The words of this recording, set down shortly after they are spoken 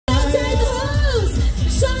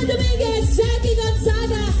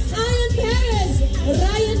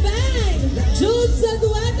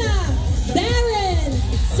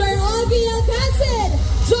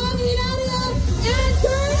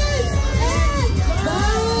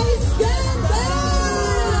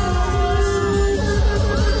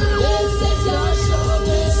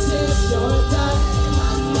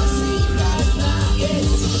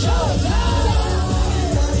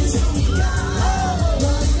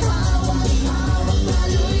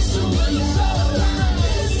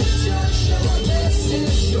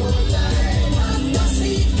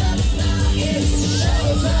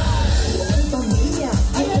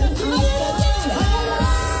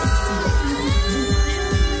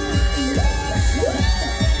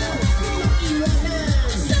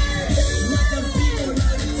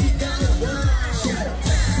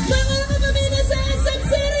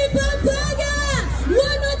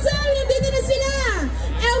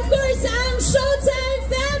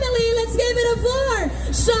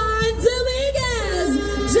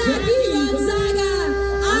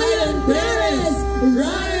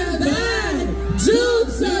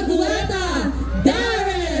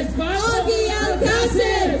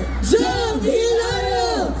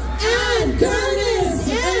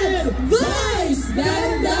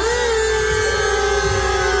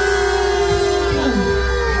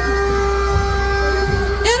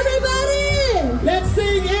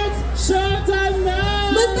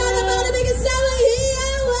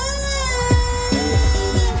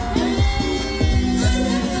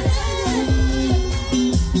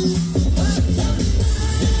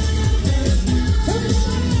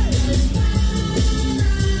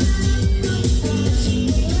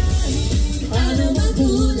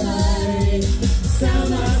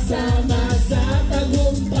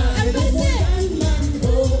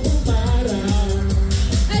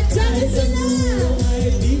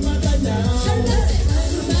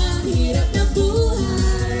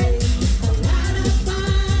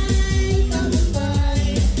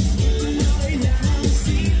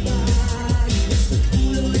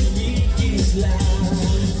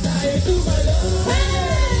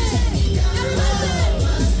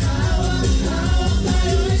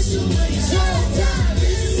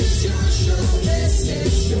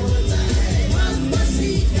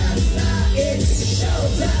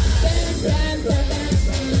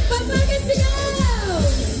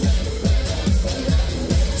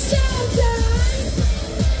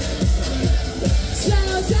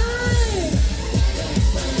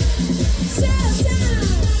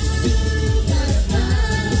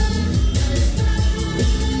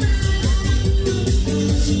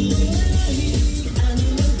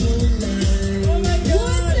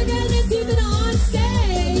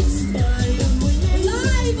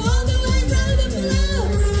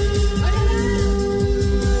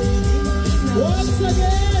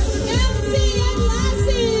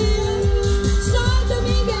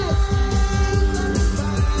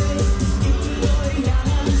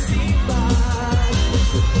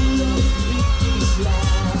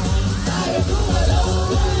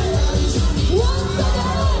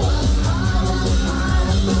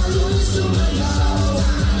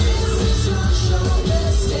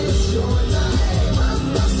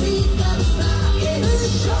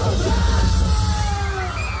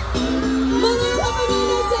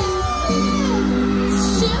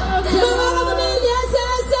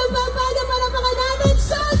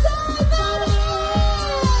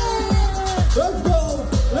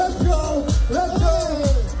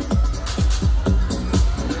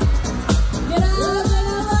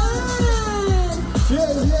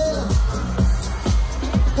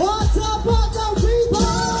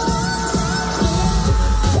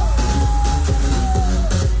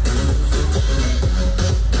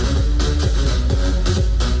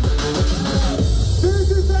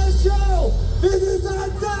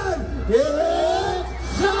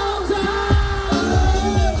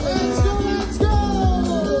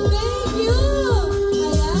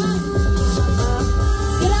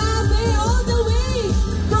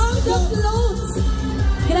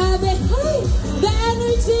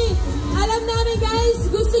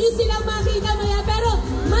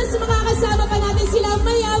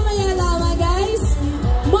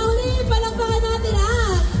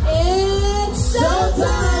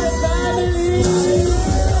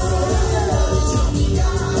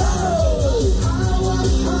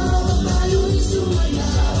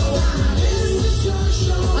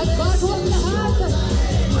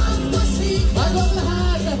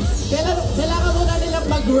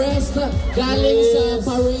Rest galing sa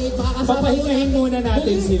parade. Papahingahin muna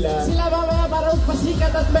natin sila. Sila mamaya para pasikat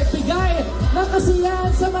at magbigay ng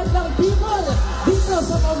kasiyahan sa madlang people dito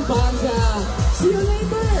sa Pampanga. See you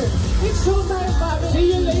later! It's Showtime, family! See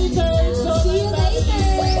you later! See you later!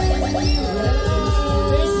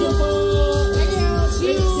 Thank you po! Thank you!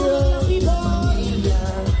 See you, people!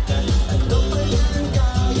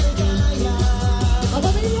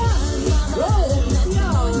 Kapamilya! Go!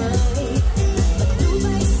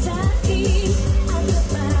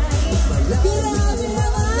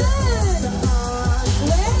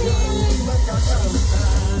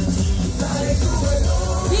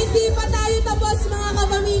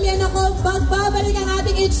 Magbabalik ang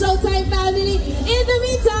ating It's Showtime family. In the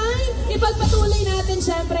meantime, ipagpatuloy natin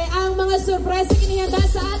syempre ang mga surprise na kinihanda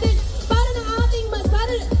sa atin para ng ating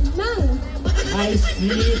I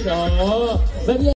see. Oh.